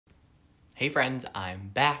Hey friends, I'm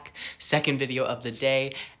back. Second video of the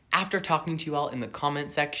day. After talking to you all in the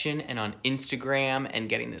comment section and on Instagram and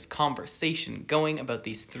getting this conversation going about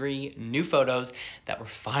these 3 new photos that were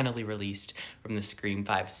finally released from the Scream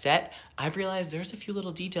 5 set, I've realized there's a few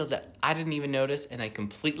little details that I didn't even notice and I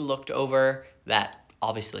completely looked over that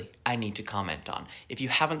obviously I need to comment on. If you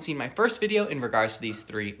haven't seen my first video in regards to these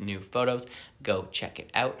 3 new photos, go check it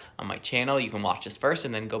out on my channel. You can watch this first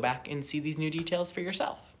and then go back and see these new details for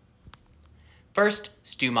yourself. First,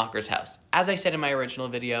 Stu Macher's house. As I said in my original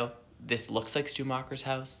video, this looks like Stu Macher's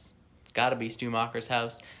house. It's gotta be Stu Macher's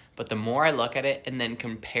house. But the more I look at it and then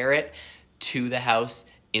compare it to the house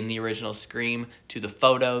in the original Scream, to the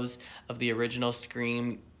photos of the original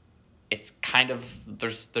Scream, it's kind of,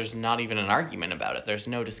 there's not even an argument about it. There's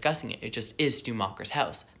no discussing it. It just is Stu Macher's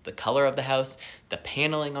house. The color of the house, the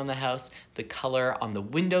paneling on the house, the color on the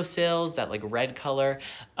windowsills, that like red color,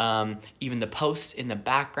 even the posts in the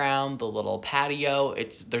background, the little patio.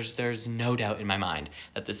 There's no doubt in my mind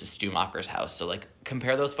that this is Stu Macher's house. So like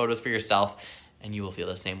compare those photos for yourself and you will feel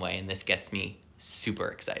the same way. And this gets me super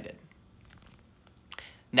excited.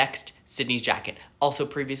 Next, Sidney's jacket. Also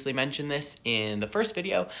previously mentioned this in the first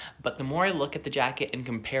video, but the more I look at the jacket and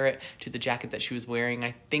compare it to the jacket that she was wearing,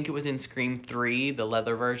 I think it was in Scream 3, the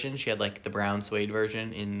leather version. She had like the brown suede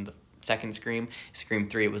version in the second Scream. Scream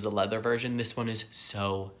 3, it was a leather version. This one is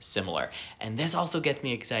so similar. And this also gets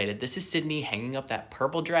me excited. This is Sidney hanging up that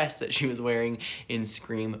purple dress that she was wearing in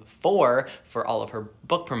Scream 4 for all of her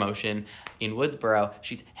book promotion in Woodsboro.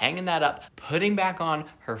 She's hanging that up, putting back on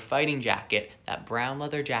her fighting jacket, that brown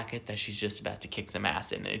leather jacket that she's just about to kick some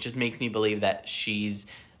ass in. And it just makes me believe that she's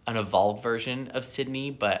an evolved version of Sidney,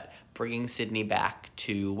 but bringing Sidney back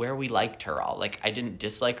to where we liked her all. Like, I didn't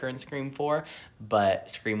dislike her in Scream 4, but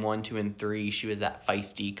Scream 1, 2, and 3, she was that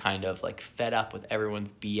feisty kind of like fed up with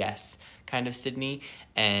everyone's BS kind of Sidney,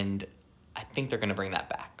 and I think they're gonna bring that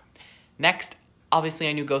back. Next, obviously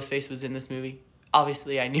I knew Ghostface was in this movie.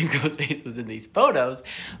 Obviously, I knew Ghostface was in these photos,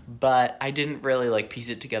 but I didn't really like piece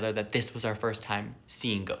it together that this was our first time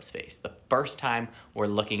seeing Ghostface. The first time we're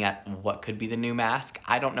looking at what could be the new mask.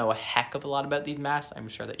 I don't know a heck of a lot about these masks. I'm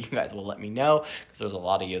sure that you guys will let me know because there's a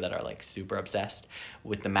lot of you that are like super obsessed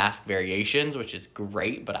with the mask variations, which is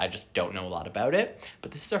great, but I just don't know a lot about it.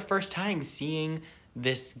 But this is our first time seeing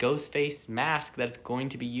this Ghostface mask that's going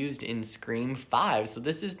to be used in Scream 5. So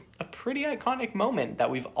this is a pretty iconic moment that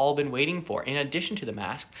we've all been waiting for. In addition to the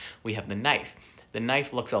mask, we have the knife. The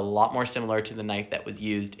knife looks a lot more similar to the knife that was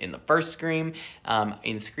used in the first Scream.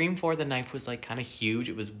 In Scream 4, the knife was like kind of huge.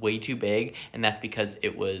 It was way too big, and that's because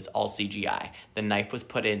it was all CGI. The knife was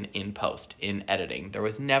put in post, in editing. There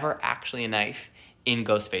was never actually a knife in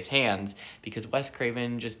Ghostface's hands because Wes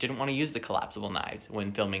Craven just didn't want to use the collapsible knives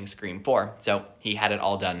when filming Scream 4. So he had it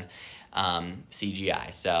all done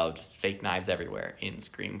CGI. So just fake knives everywhere in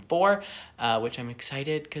Scream 4, which I'm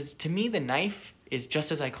excited because to me the knife is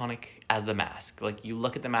just as iconic as the mask. Like you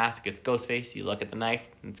look at the mask, it's Ghostface. You look at the knife,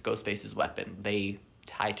 it's Ghostface's weapon. They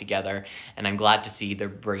tie together, and I'm glad to see they're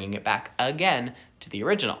bringing it back again to the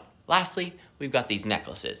original. Lastly, we've got these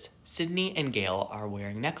necklaces. Sidney and Gale are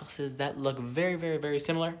wearing necklaces that look very, very, very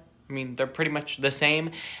similar. I mean, they're pretty much the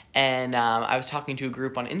same. And I was talking to a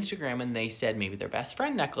group on Instagram and they said maybe they're best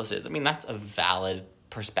friend necklaces. I mean, that's a valid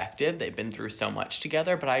perspective. They've been through so much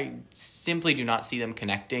together, but I simply do not see them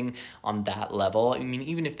connecting on that level. I mean,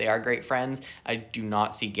 even if they are great friends, I do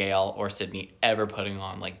not see Gale or Sidney ever putting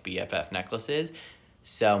on like BFF necklaces.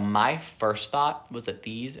 So my first thought was that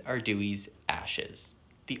these are Deweys' ashes.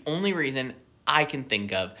 The only reason I can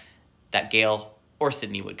think of that Gale or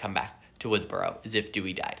Sidney would come back to Woodsboro is if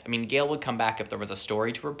Dewey died. I mean, Gale would come back if there was a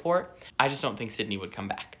story to report. I just don't think Sidney would come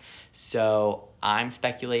back. So I'm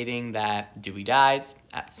speculating that Dewey dies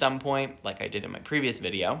at some point, like I did in my previous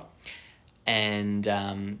video. And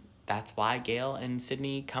that's why Gale and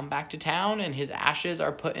Sidney come back to town and his ashes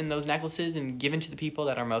are put in those necklaces and given to the people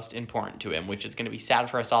that are most important to him, which is going to be sad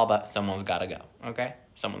for us all, but someone's got to go, okay?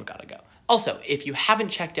 Someone's got to go. Also, if you haven't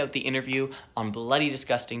checked out the interview on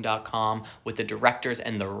bloodydisgusting.com with the directors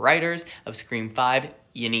and the writers of Scream 5,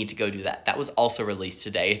 you need to go do that. That was also released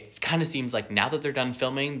today. It kind of seems like now that they're done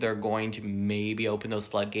filming, they're going to maybe open those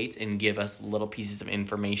floodgates and give us little pieces of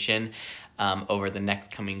information over the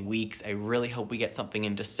next coming weeks. I really hope we get something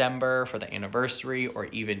in December for the anniversary or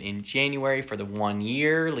even in January for the 1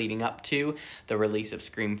 year leading up to the release of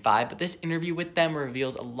Scream 5. But this interview with them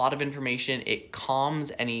reveals a lot of information. It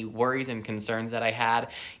calms any worries and concerns that I had.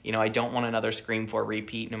 You know, I don't want another Scream 4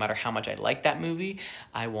 repeat no matter how much I like that movie.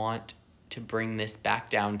 I want to bring this back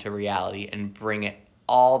down to reality and bring it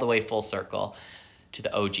all the way full circle to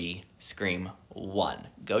the OG Scream 1.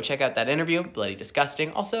 Go check out that interview, bloody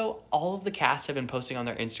disgusting. Also, all of the cast have been posting on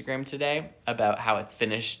their Instagram today about how it's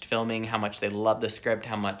finished filming, how much they love the script,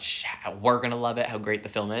 how we're gonna love it, how great the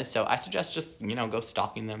film is. So I suggest just, go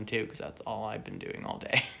stalking them too, because that's all I've been doing all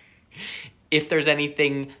day. If there's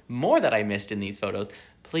anything more that I missed in these photos,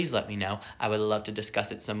 please let me know. I would love to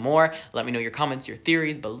discuss it some more. Let me know your comments, your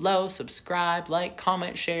theories below. Subscribe, like,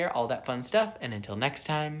 comment, share, all that fun stuff. And until next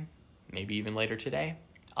time, maybe even later today,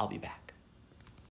 I'll be back.